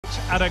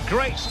at a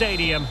great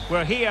stadium.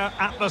 We're here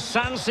at the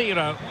San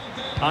Siro.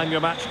 I'm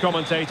your match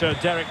commentator,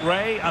 Derek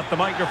Ray, at the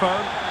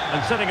microphone.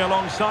 And sitting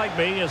alongside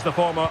me is the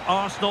former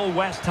Arsenal,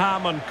 West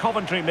Ham and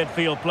Coventry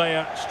midfield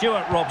player,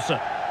 Stuart Robson.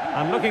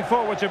 I'm looking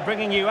forward to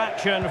bringing you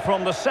action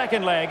from the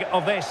second leg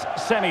of this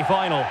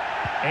semi-final.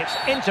 It's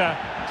Inter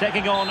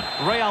taking on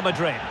Real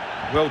Madrid.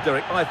 Well,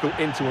 Derek, I thought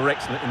Inter were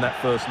excellent in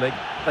that first leg.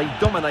 They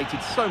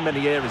dominated so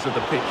many areas of the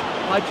pitch.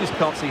 I just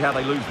can't see how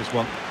they lose this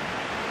one.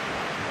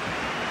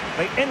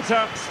 The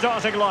Inter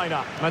starting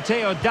lineup.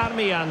 Matteo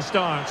Darmian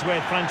starts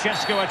with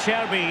Francesco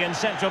Acerbi in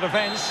central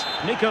defence.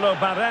 Nicolo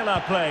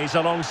Barella plays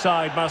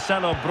alongside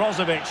Marcelo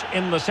Brozovic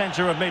in the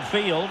centre of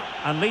midfield.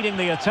 And leading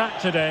the attack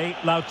today,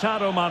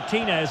 Lautaro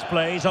Martinez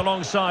plays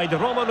alongside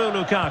Romelu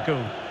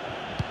Lukaku.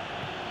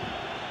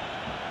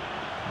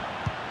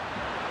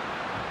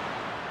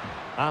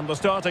 And the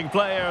starting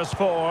players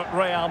for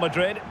Real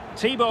Madrid.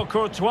 Thibaut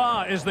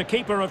Courtois is the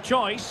keeper of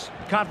choice.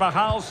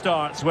 Carvajal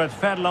starts with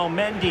Ferland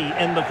Mendy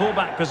in the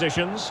fullback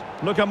positions.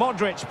 Luka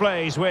Modric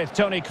plays with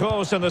Toni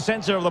Kroos in the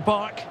centre of the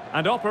park.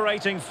 And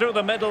operating through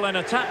the middle in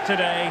attack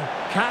today,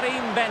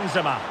 Karim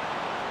Benzema.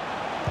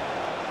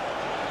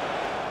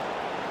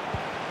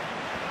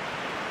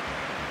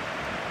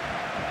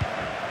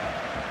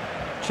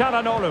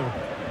 Çalhanoğlu.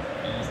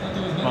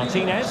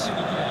 Martinez.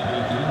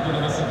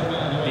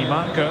 Di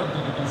Marco.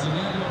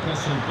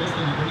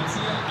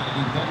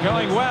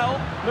 Going well,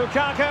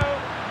 Lukaku,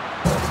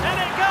 and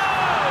it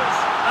goes!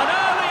 An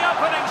early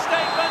opening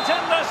statement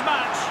in this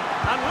match,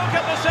 and look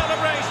at the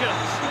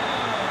celebrations.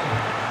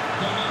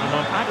 And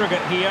on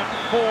aggregate here,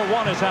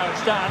 4-1 is how it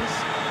stands.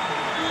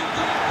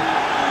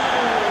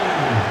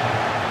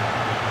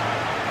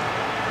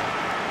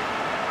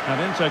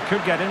 And Inter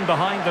could get in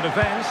behind the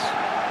defence,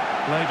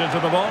 played into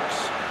the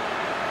box.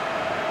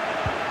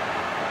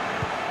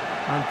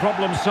 And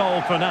problem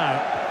solved for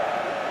now.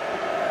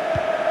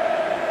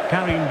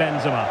 Karim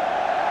Benzema.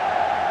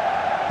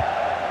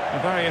 A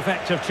very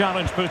effective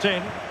challenge put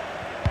in.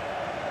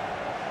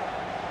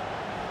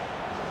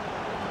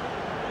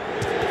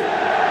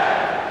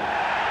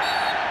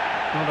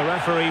 Well, the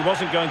referee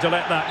wasn't going to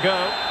let that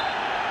go.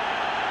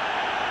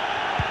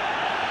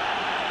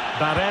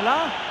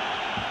 Barella.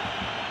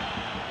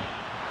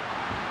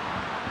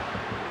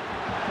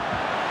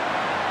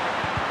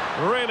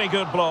 Really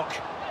good block.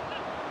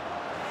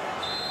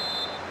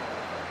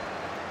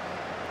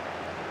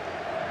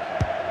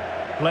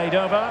 Played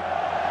over.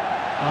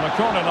 On a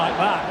corner like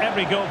that,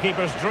 every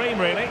goalkeeper's dream,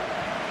 really.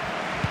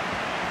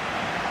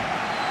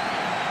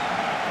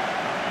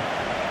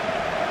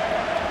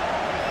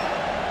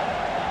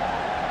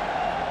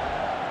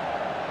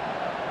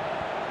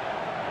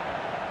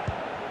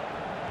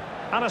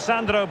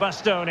 Alessandro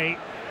Bastoni.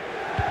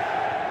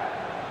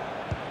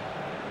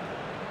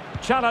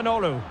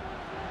 Çalhanoğlu.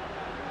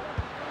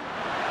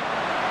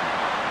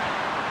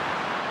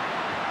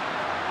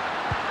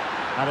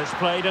 And it's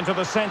played into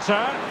the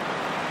centre.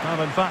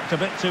 Well, in fact, a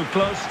bit too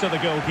close to the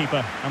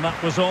goalkeeper, and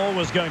that was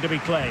always going to be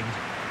claimed.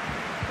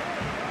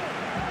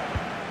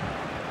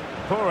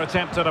 Poor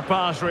attempt at a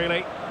pass,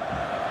 really.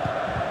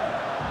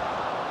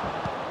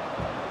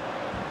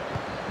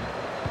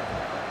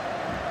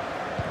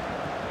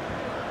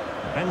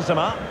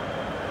 Benzema.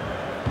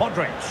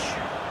 Modric.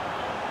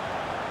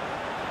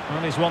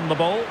 Well, he's won the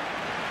ball.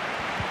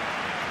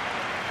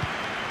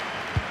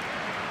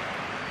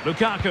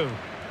 Lukaku.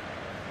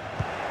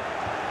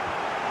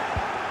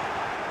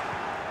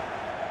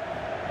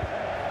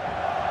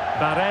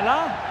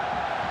 Barella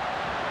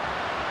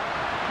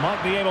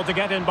might be able to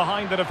get in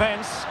behind the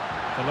defence,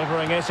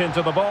 delivering it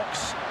into the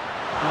box.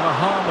 And a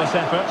harmless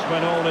effort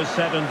when all is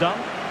said and done.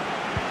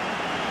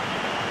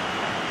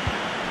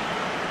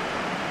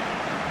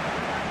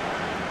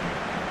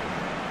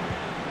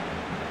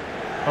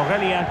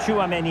 Aurélien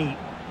Tchouameni.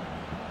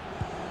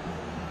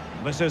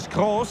 This is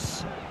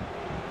Kroos.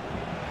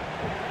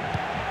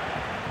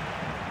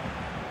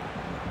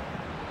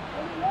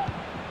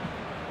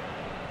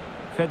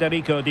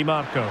 Federico Di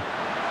Marco.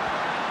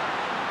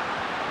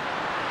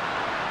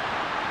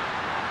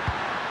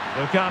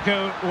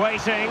 Lukaku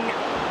waiting.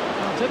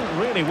 Well, didn't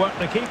really work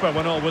the keeper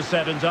when all was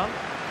said and done.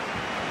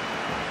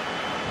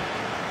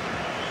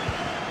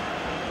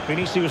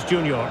 Vinicius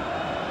Junior.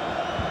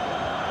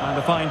 And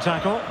a fine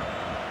tackle.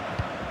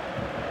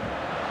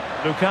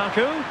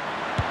 Lukaku.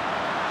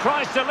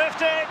 Tries to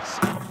lift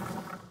it.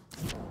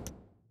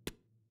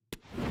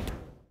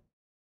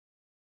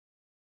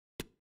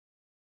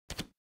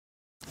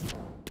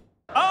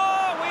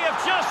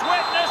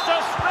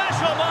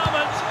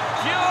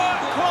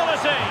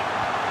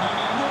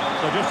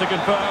 So just to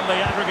confirm the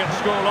aggregate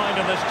scoreline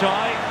in this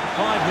tie,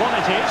 5-1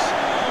 it is.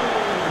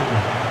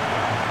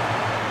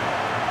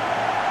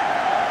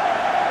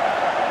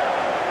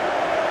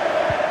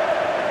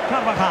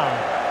 Carvajal.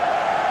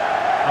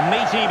 A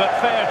meaty but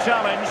fair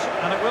challenge,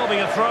 and it will be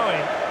a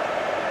throw-in.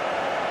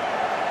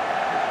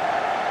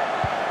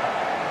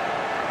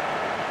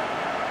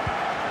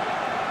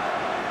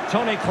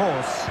 Toni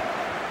Kroos.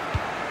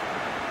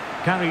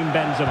 Karim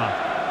Benzema.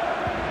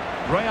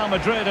 Real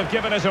Madrid have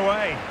given it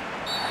away.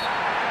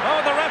 Oh,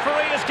 the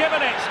referee has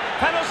given it.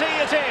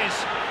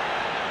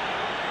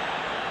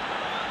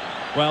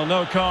 Well,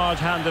 no card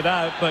handed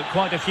out, but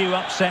quite a few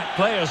upset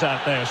players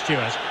out there,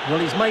 Stuart. Well,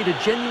 he's made a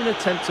genuine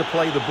attempt to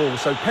play the ball,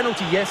 so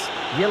penalty yes,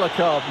 yellow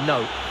card no.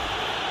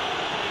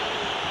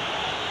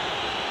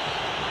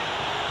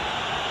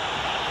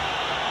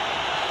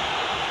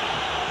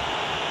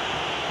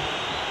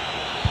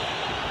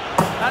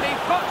 And he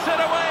puts it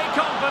away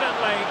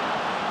confidently.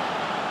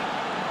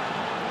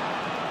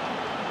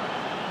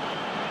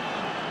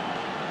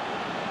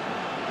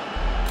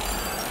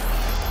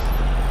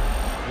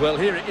 Well,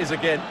 here it is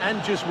again,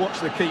 and just watch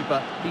the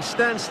keeper. He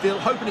stands still,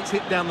 hoping it's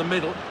hit down the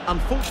middle.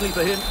 Unfortunately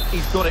for him,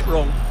 he's got it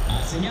wrong.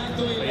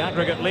 The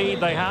aggregate lead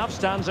they have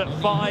stands at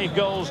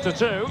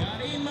 5-2.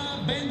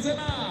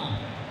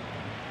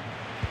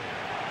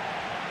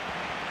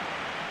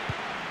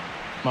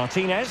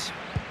 Martinez.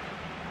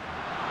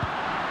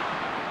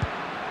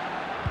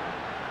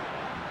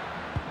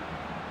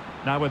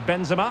 Now with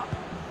Benzema.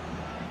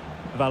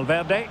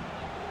 Valverde.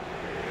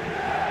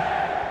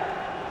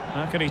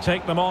 How can he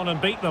take them on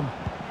and beat them?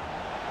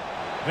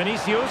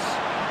 Vinicius.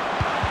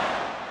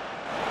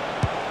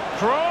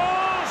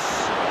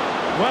 Cross!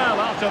 Well,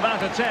 after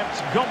that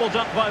attempt, gobbled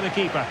up by the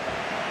keeper.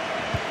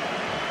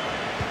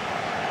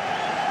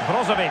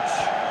 Brozovic.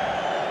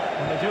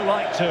 And they do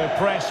like to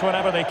press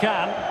whenever they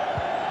can.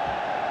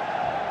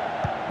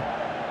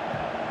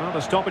 Well, the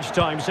stoppage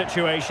time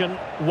situation,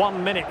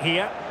 1 minute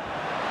here.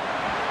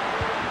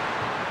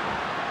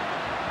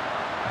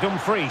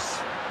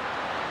 Dumfries.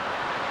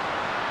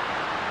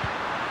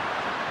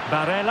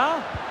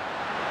 Barella.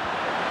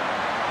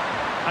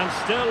 And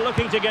still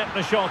looking to get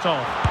the shot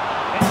off.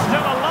 It's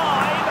still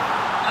alive.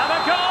 And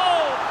a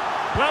goal!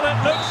 Well, it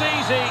looks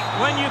easy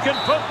when you can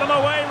put them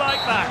away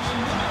like that.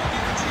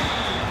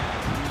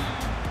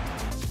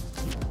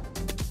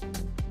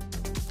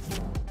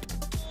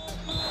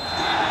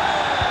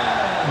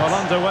 Well,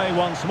 underway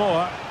once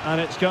more.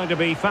 And it's going to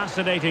be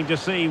fascinating to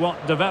see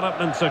what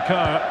developments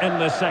occur in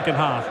the second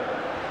half.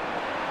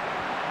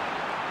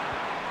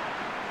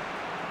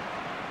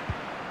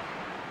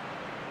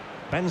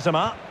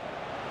 Benzema.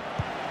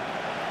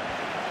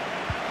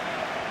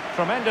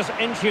 Tremendous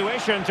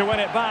intuition to win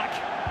it back.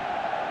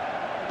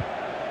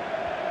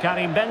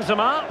 Karim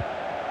Benzema.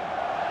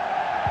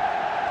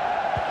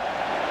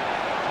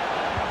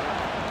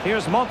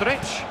 Here's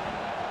Modric.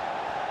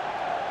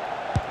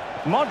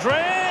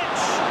 Modric!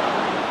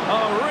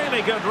 Oh,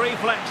 really good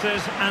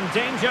reflexes and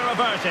danger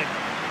averted.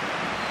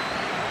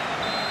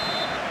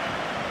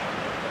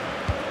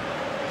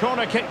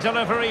 Corner kick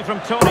delivery from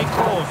Toni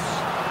Kroos.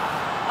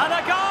 And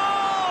a goal!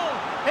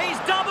 He's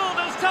doubled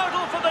his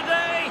total for the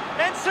day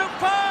in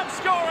superb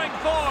scoring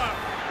form.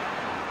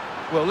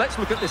 Well, let's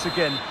look at this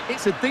again.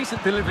 It's a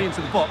decent delivery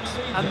into the box,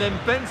 and then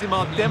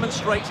Benzema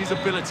demonstrates his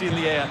ability in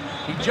the air.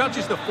 He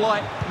judges the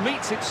flight,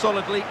 meets it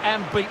solidly,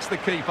 and beats the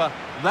keeper.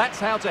 That's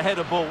how to head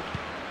a ball.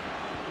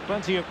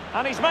 Plenty of...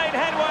 And he's made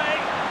headway!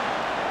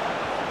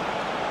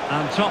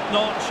 And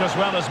top-notch as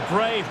well as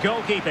brave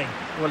goalkeeping.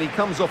 Well, he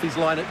comes off his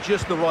line at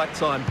just the right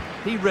time.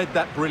 He read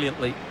that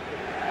brilliantly.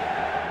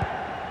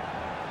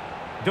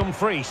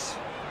 Dumfries.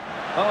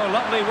 Oh,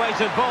 lovely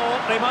weighted ball.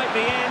 They might be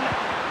in.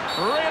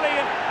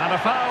 Brilliant. And a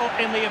foul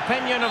in the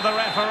opinion of the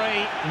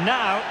referee.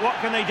 Now, what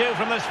can they do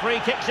from this free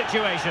kick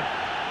situation?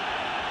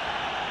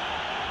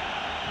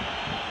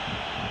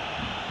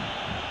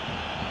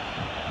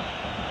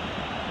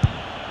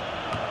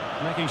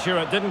 Making sure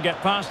it didn't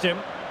get past him.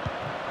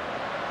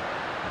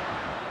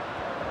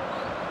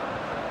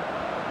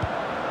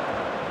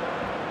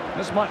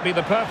 This might be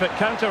the perfect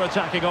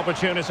counter-attacking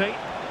opportunity.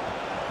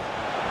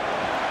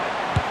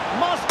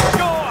 Must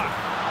score!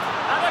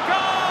 And a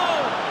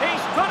goal!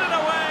 He's put it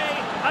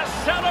away! A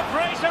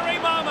celebratory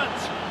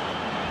moment!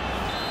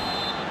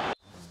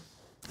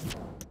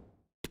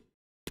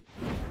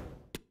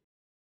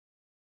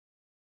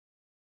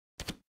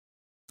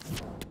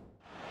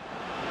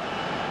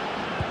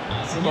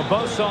 Well,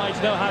 both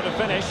sides know how to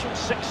finish.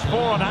 6-4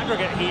 on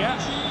aggregate here.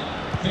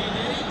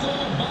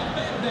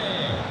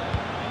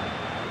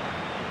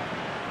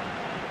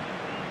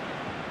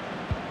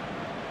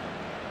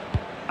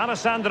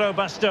 Alessandro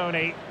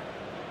Bastoni.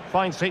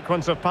 Fine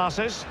sequence of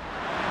passes.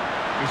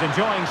 He's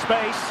enjoying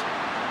space.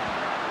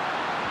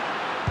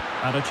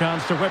 And a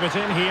chance to whip it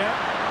in here.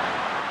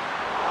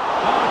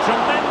 Oh,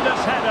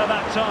 tremendous header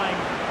that time.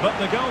 But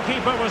the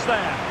goalkeeper was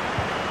there.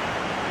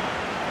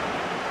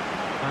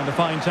 And a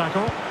fine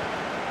tackle.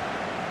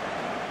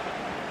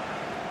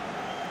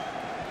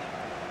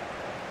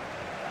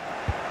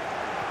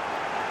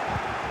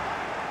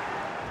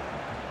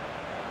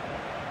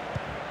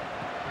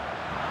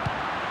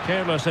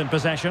 Careless in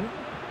possession.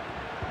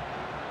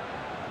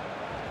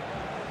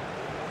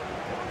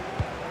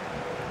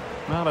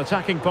 Well,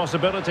 attacking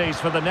possibilities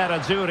for the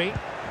Nerazzurri,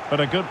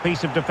 but a good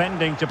piece of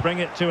defending to bring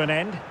it to an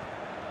end.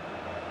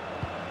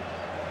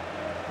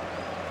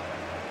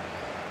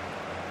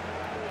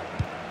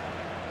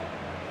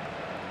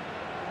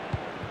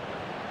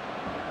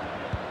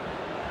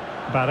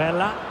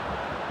 Barella.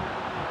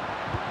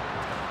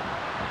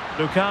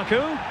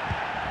 Lukaku.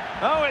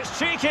 Oh, it's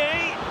cheeky!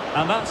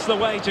 And that's the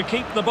way to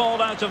keep the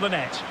ball out of the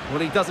net. Well,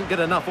 he doesn't get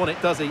enough on it,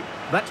 does he?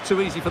 That's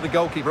too easy for the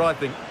goalkeeper, I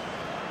think.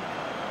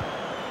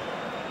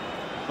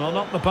 Well,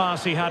 not the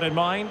pass he had in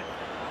mind.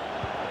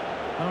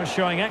 Oh,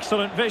 showing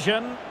excellent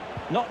vision.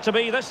 Not to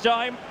be this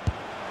time.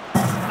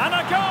 And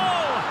a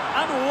goal!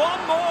 And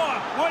one more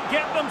would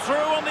get them through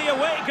on the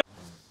away goal.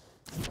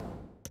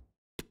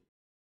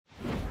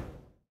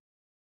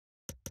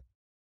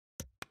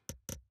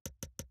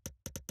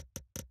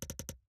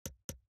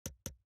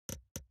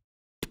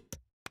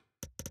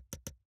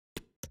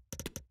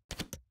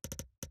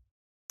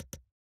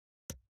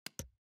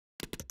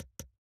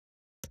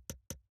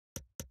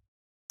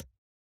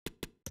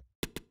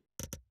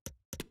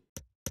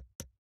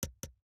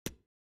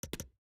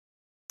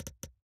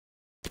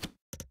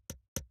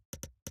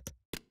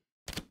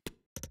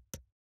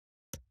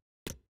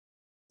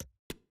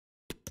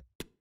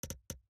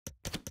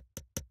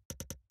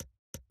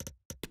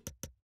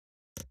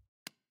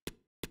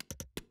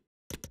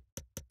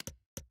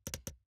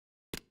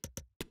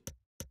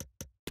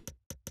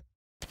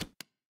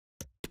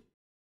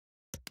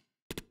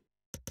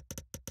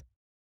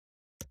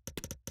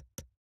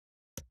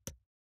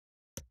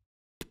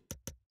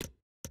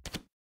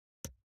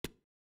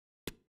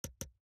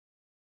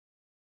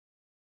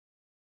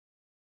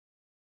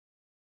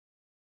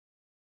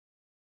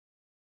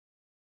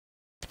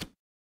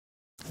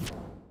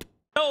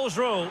 Goals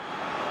rule.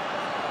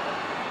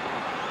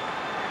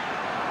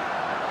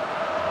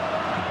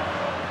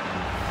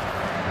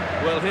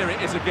 Well, here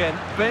it is again.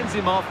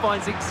 Benzema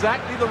finds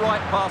exactly the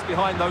right pass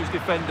behind those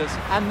defenders,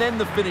 and then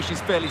the finish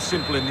is fairly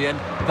simple in the end.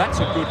 That's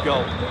a good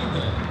goal.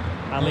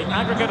 And the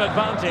aggregate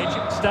advantage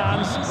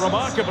stands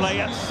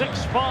remarkably at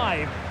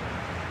 6-5.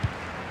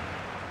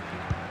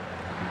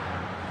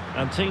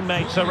 And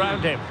teammates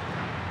around him.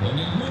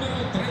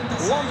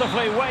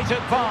 Wonderfully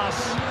weighted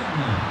pass.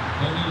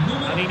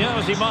 And he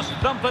knows he must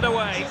thump it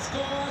away.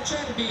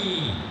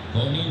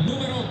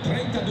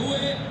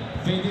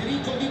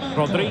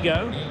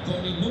 Rodrigo.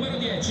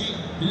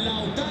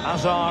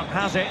 Hazard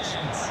has it.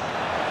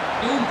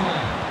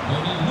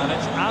 And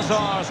it's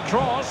Hazard's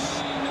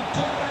cross.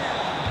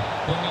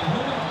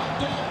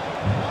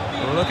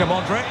 Look at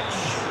Madrid.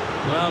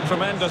 Well,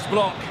 tremendous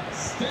block.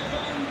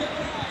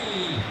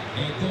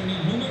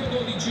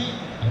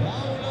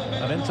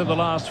 And into the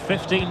last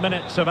 15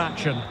 minutes of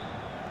action.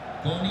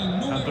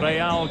 And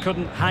Real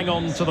couldn't hang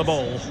on to the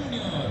ball.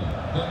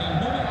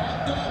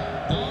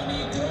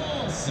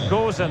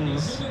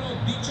 Gozens.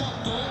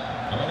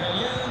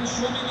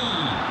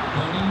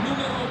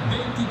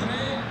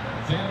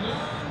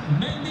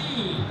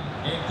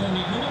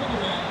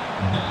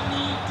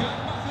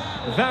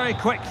 Very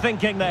quick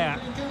thinking there.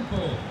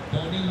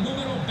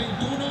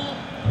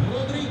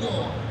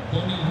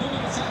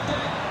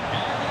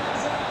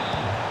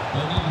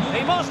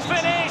 He must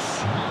finish!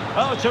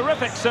 Oh,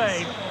 terrific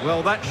save.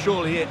 Well, that's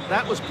surely it.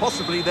 That was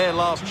possibly their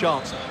last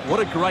chance. What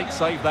a great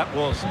save that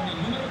was.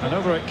 And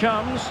over it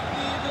comes.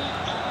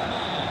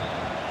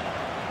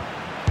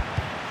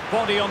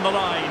 Body on the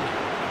line.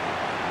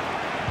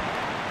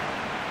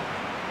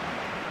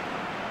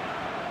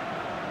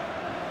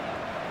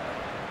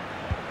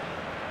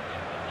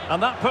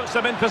 And that puts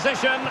them in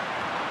position.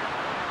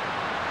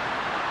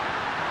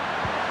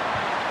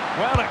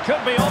 Well, it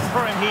could be on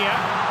for him here.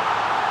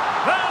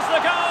 There's the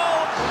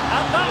goal!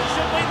 And that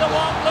should be the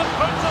one that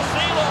puts a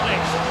seal on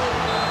it.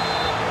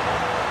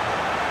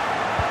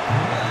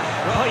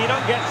 Well, you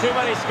don't get too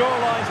many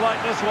scorelines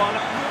like this one.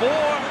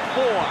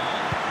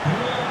 4-4.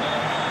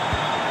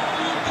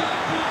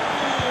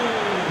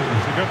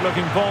 It's a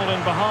good-looking ball in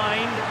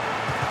behind.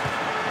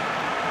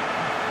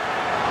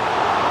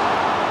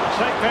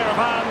 Safe pair of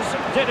hands,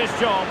 did his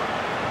job.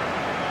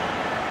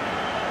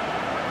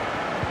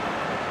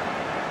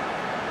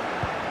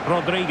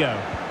 Rodrigo.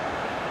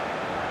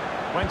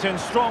 Went in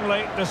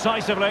strongly,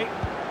 decisively.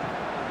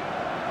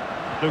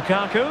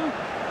 Lukaku.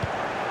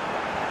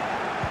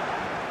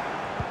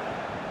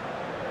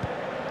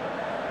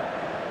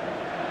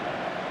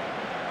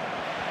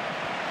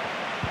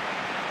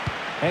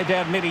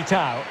 Eder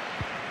Militao.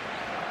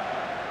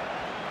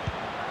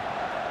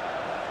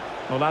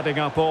 Well, adding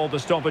up all the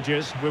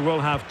stoppages, we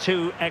will have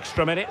 2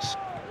 extra minutes.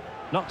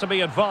 Not to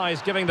be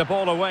advised giving the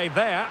ball away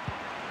there.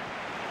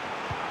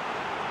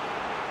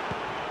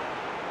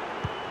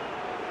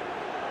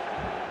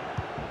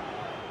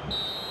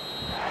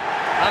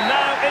 And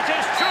now it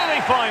is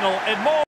truly final in more...